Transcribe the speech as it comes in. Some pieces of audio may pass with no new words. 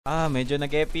Medyo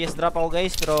nag-FPS drop ako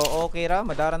guys, pero okay ra,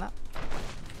 madara na.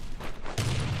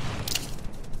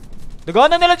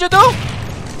 Dugaan na nila dyan to!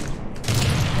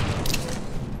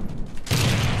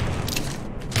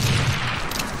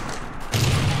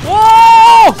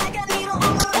 Wow!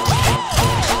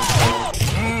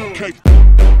 Okay.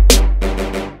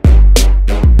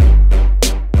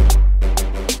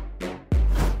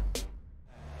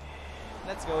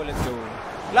 Let's go.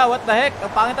 Wala, what the heck? Ang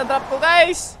pangit ang drop ko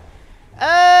guys!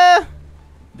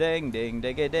 Deng.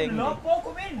 Wala po,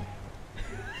 kumin!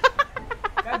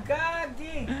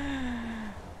 Kagagi!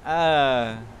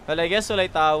 Wala guys, wala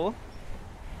tao.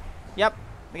 Yup,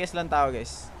 guys lang tao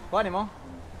guys. Kuhanin mo?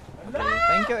 Okay,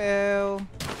 thank you El.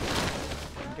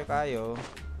 Thank you kayo.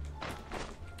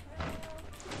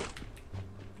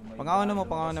 Pangawan mo.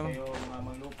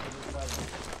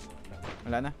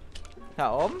 Wala na.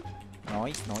 Taom?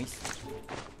 Noise.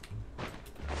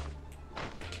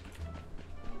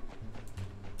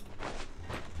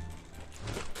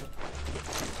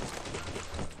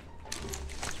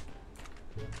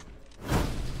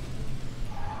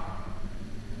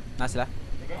 Sila?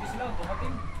 Nagagi sila,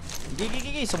 tumating.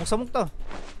 Gigi, samuk to.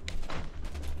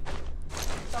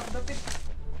 Stop, dapit.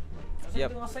 Nasa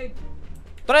ito mga side.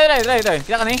 Try.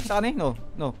 Kita ka ni? No.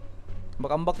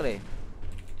 Ambak re.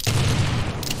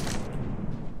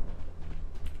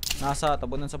 Nasa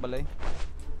tabunan sa balay.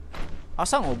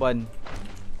 Asang uban?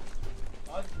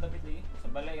 Dapit di. Sa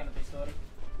balay, ano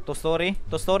to story?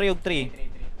 To story og 3.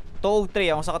 To og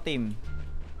 3, ako sa ka-team.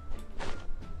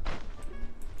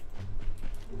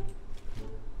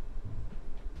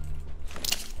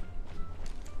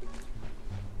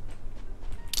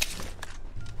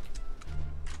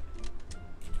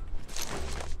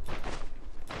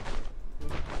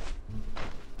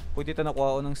 Pwede ito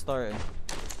nakuha ko ng star eh.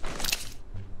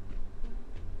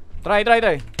 Try.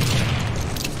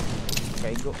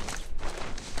 Okay, go.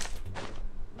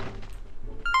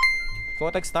 Kuha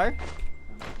tag star.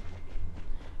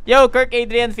 Yo, Kirk,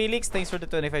 Adrian, Felix, thanks for the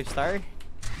 25 star.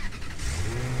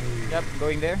 Yep, I'm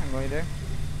going there.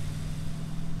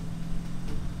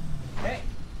 Hey!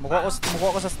 Mukuha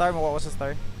ko sa star.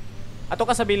 Ato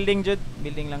ka sa building, Jude.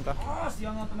 Building lang ka.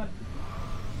 Siya nga tamad.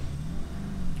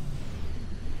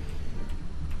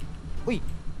 Uy!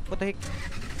 What the heck?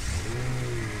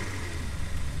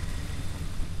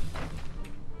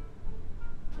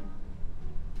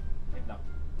 Wait lang.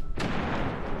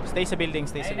 Stay sa building.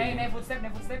 Nay, footstep.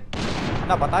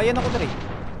 Napatayan ako dali.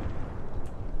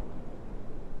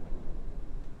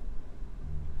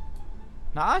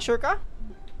 Sure ka?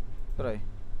 Try.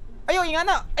 Ayaw,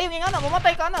 ingana!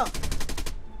 Mamatay ka na!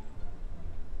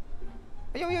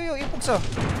 Ayaw, ipugsa.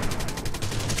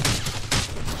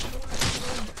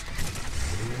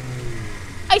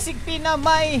 Ay, sigpi na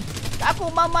may! Ako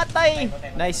mamatay!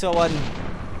 Nice one.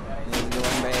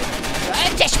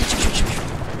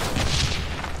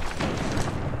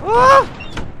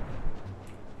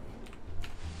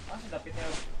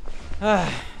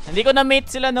 Hindi ko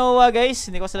na-meet sila Noah guys.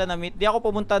 Hindi ko sila na-meet. Di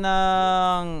ako pumunta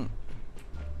ng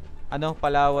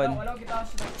Palawan.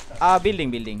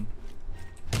 Building.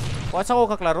 Once ako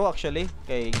kaklaro actually.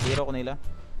 Kay hero ko nila.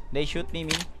 They shoot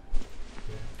me.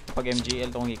 Pag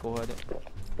MGL tong ikuha do.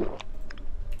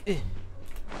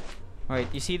 Alright,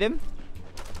 you see them?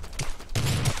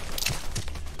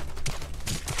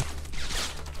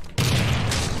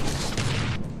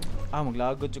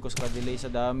 Maglagod ko sa delay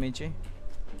sa damage eh.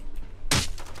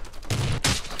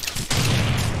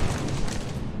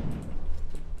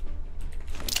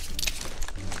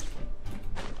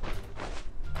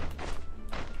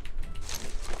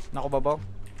 Nako babaw.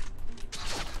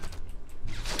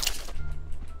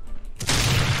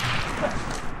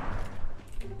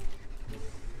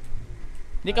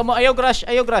 Hindi ka mo, ayaw crush.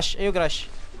 Putra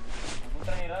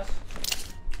ni Ros.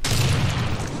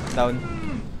 Down.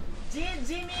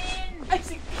 Jimin!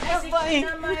 Ay,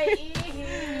 na may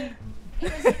ihi.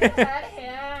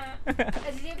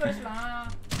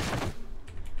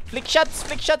 Flick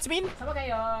shots min. Sama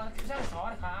kayo.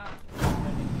 Sorry ka.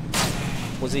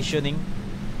 Positioning.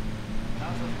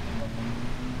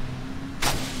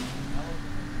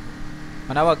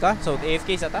 Manawag ka? So,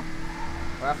 AFK sa ta?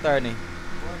 Or after ani?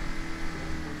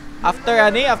 After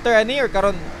ani or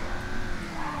karon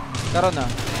na.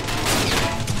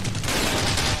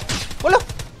 Wala.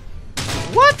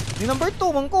 What? Di number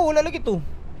 2 man ko, wala lagi to.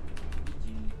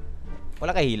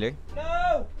 Wala ka healer?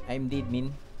 No. I'm dead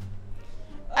min.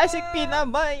 Asik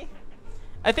pinamay.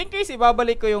 I think guys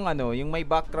ibabalik ko yung yung may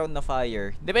background na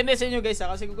fire. Depende sa inyo guys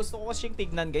kasi kung gusto ko kasing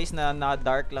tignan guys na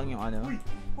dark lang yung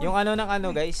yung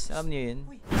ng guys, alam niyo yun.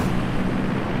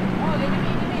 Oh,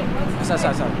 Sa.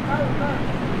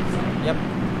 Yep.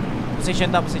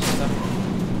 Position ta.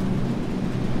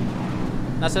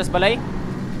 Nasa balay?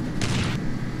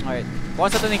 Alright. Kuha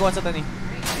sa to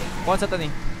ni.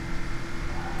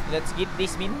 Let's get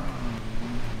this, min.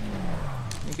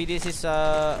 Maybe this is,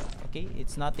 okay,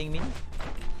 it's nothing, min.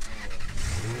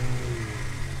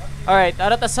 Alright,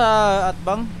 arata sa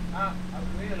atbang.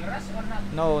 We will rush or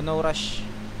not? No rush.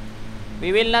 We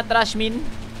will not rush, min.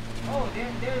 Oh, they're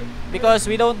Because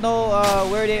we don't know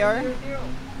where they are. They're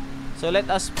So let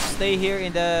us stay here in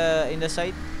the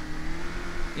site.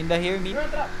 In the here, min.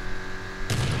 trap.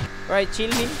 Right,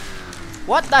 chill, min.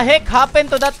 What the heck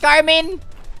happened to that car, min?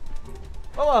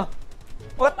 Oh,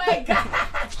 what Oh my god!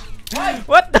 Why?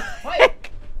 What the Why?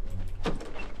 heck?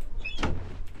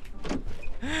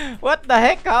 What the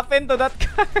heck happened to that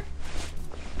car?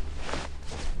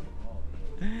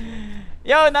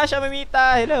 Yo, nasa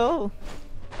mamita. Hello.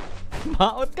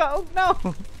 Maot ka, now.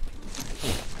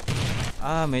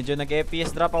 Medyo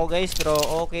nag-FPS drop ako, guys, pero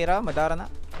okay ra, madara na.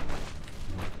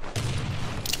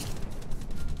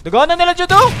 Daganan nila dyan,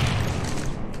 oh!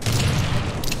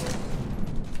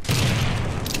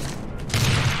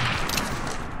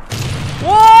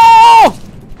 Wow!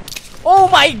 Oh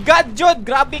my god, Jod!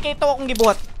 Grabe kayo ito akong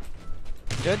gibuhat.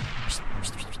 Jod?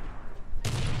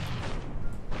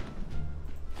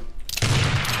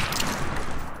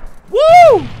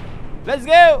 Woo! Let's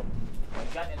go! My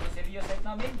god, ito serious right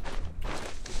now, man.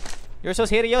 You're so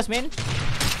serious, man.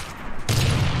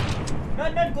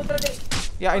 Nan, kontra day.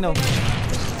 Yeah, I know.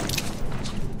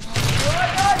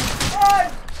 On!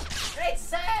 Right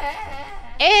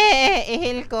side!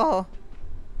 Ihil ko.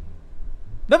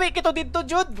 Dami kito dito,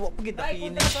 Jod. Wag kita Ay,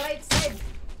 kontra finish. sa right side.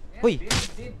 Uy.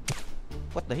 Did.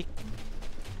 What the heck?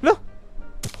 Lo?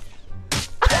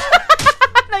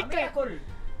 Miracle.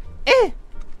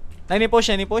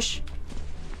 Ni push.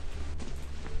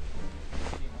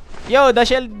 Yo, the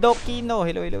shell Dokino.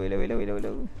 Hello.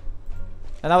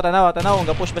 Tanaw. Kung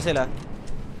ga-push ba sila?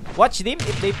 Watch them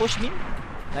if they push me.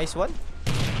 Nice one.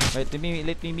 Wait,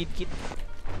 let me mid kit.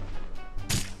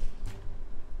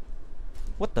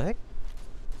 What the heck?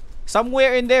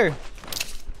 Somewhere in there.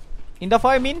 In the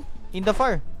far, min. In the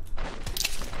far.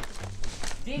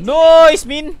 Nice,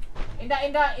 min. In the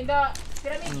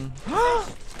pyramid.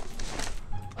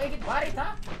 Oy, get worried,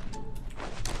 ha?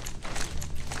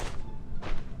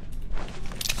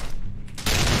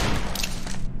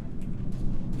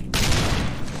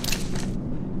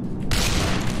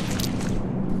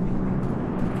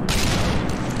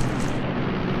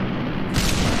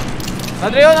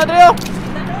 Nadrio!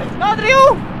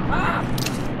 Ah!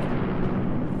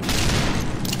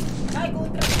 Ay,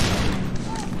 kontra.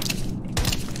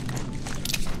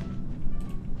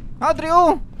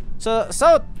 Nadrio! Sa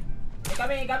south.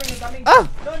 May coming. Ah!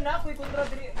 Doon na, ako'y kontra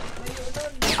diri.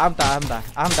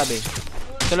 Amta be.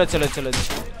 Sulod.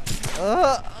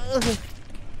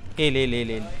 Okay,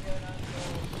 lil.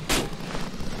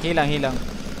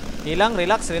 Hilang,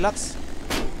 relax.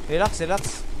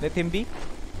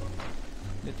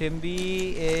 Let him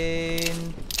be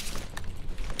and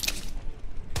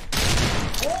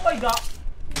Oh my god!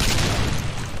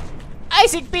 ay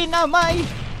sigpi na may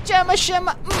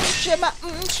Shema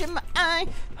ay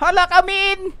hala ka,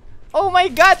 min. Oh my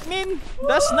god, min.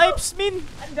 The snipes, min.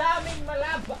 Ang daming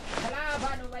kalaban,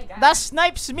 oh my god. The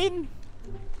snipes, min.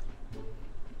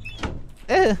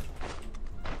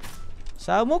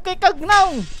 Sa mo kay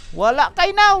kagnaw. Wala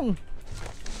kay naw.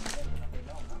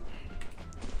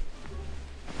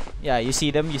 Yeah, you see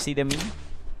them, min.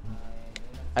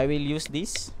 I will use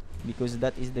this because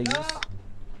that is the use.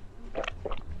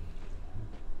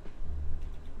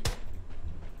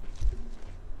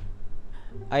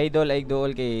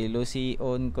 Idol kay Lucy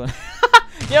on ko.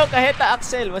 Yo, kaheta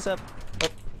Axel, what's up?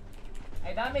 Oh.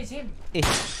 I damage him.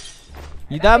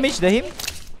 You damage the him?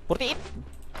 48.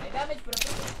 I damage pero.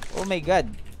 Oh my god.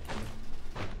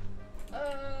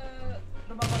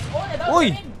 Lumabas. Oh, nadamage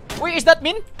Uy! him. Uy, is that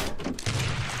min?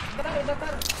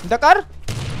 Dakar. Dakar?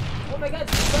 Oh my god.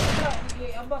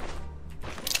 Ambak.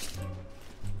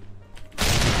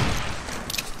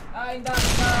 In the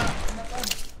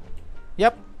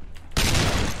Yep.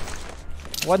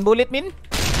 One bullet, min.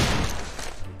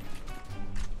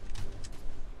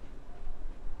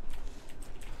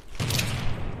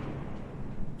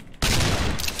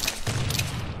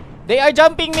 They are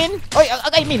jumping, min. Oy,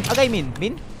 agay, min.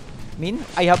 Min,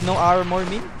 I have no armor,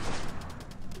 min.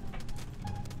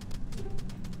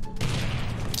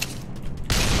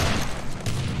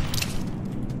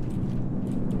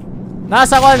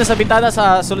 Nasa bintana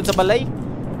sa sulod sa balay.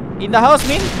 In the house,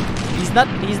 min. He's not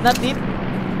deep.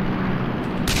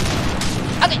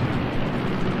 Okay.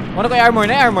 Ano ko yung armor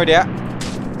na? Armor dia.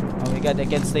 Oh my god, I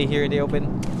can't stay here in the open.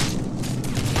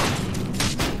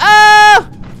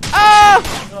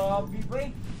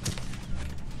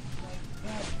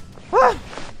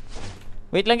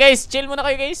 Wait lang guys, chill muna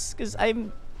kayo guys. Cause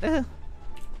I'm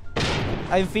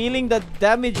feeling the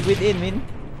damage within, man.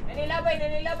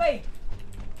 Nanilabay!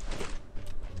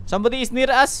 Somebody is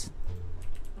near us.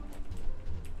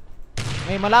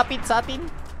 May malapit sa atin.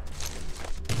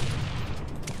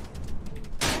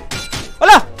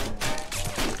 Wala!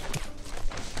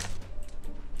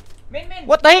 Men!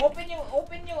 What the heck?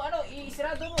 Open yung ano,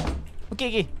 isirado mo.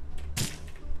 Okay.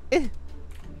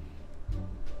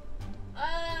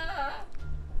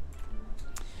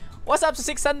 What's up sa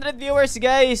 600 viewers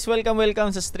guys? Welcome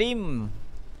sa stream.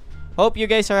 Hope you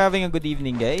guys are having a good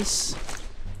evening guys.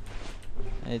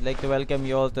 I'd like to welcome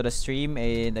you all to the stream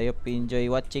and I hope you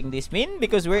enjoy watching this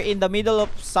because we're in the middle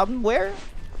of somewhere.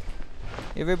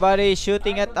 Everybody is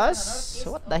shooting at us.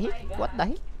 What the heck?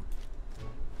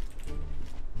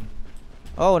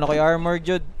 Oh, nakoy armor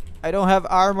Jude. I don't have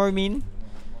armor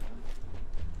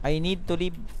I need to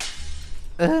leave.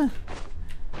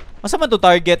 Masa man to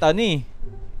target ani?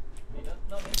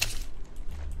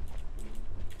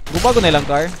 Guba ko na lang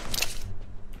car.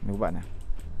 Guba na.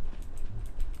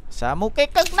 Samo kay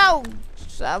kagnaw.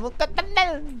 Samo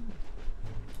katanal.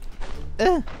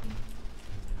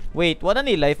 Wait, wala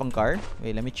ni life ang car?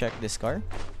 Wait, let me check this car.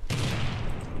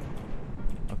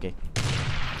 Okay.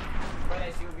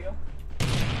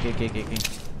 Okay.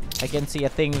 I can see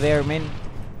a thing there, man.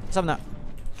 Saan na?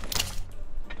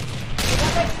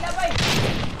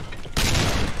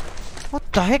 What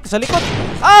the heck? Sa likod!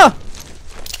 Ah!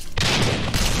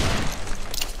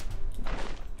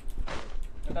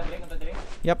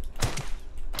 Yep.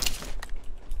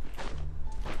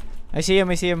 I see him.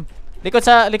 Likod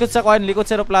sa kuan, likod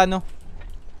sa aeroplano.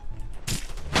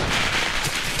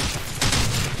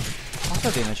 Asa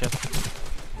din na siya?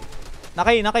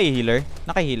 Naka-healer.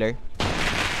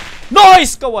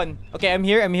 Nice! Kawan! Okay, I'm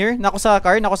here. Nako sa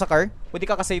car. Pwede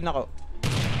ka ka-save nako.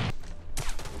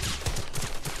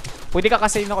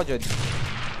 Jude.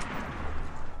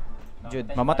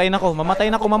 Jude, mamatay nako.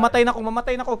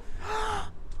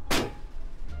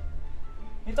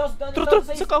 True,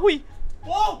 sa kahoy.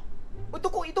 Wow! Ito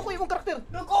ko yung karakter.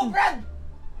 Naku, Brad!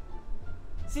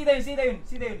 Sida yun.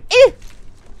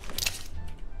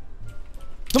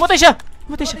 Namatay siya.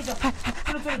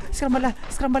 Sunod.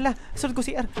 Scramble. Sunod ko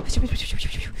si R.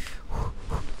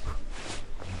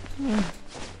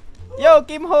 Yo,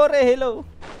 Kim Hore, hello.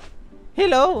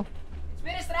 It's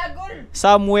been a struggle.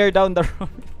 Somewhere down the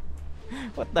road.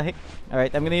 What the heck?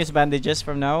 Alright, I'm gonna use bandages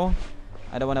from now.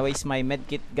 I don't wanna waste my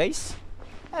medkit, guys.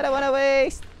 I don't wanna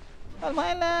waste all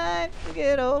my life to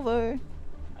get over.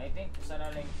 I think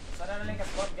sana na lang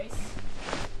ka-spot, guys.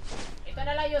 Ito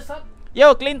na lang yung shot.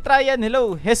 Yo, Clint Ryan,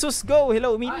 hello. Jesus Go,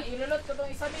 hello, Min. Ilulot ko tong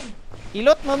isa, Min.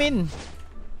 Ilot mo, Min.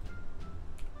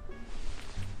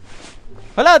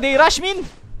 Hala, they rush, Min.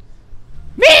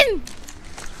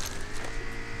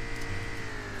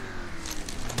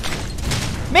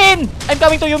 Min, I'm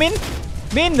coming to you, Min.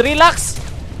 Min, relax.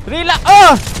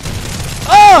 Oh!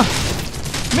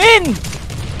 Min!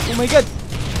 Oh my god.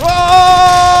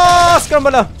 Oh!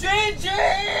 Scramble. GG!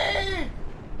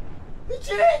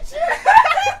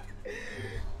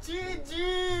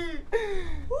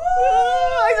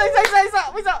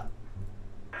 Isa.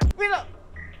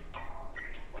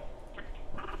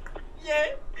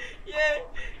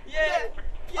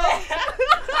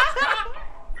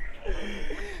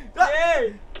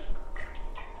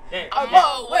 I'm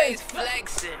always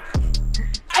flexing.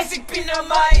 Isaac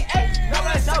pinamay,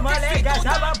 naman sa malega,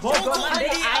 sama bogo mandi,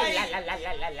 ay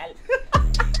lalalalalalal.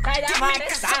 Kaya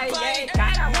maresay,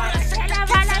 kaya maresay,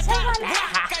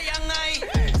 Kaya nga'y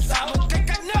samog ka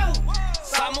kagnaw,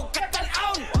 samog ka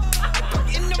tanaw.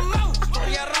 In the mouth,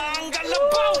 storya rang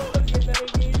galabaw.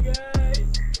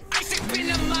 Isaac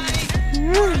pinamay,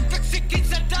 pagsikid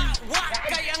sa dawa.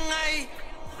 Kaya nga'y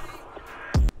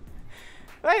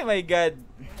Oh my god.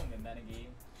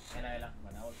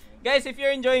 Guys, if you're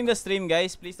enjoying the stream,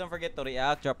 guys, please don't forget to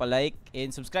react, drop a like,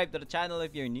 and subscribe to the channel if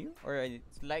you're new, or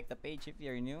like the page if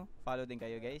you're new. Follow din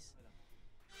kayo, guys.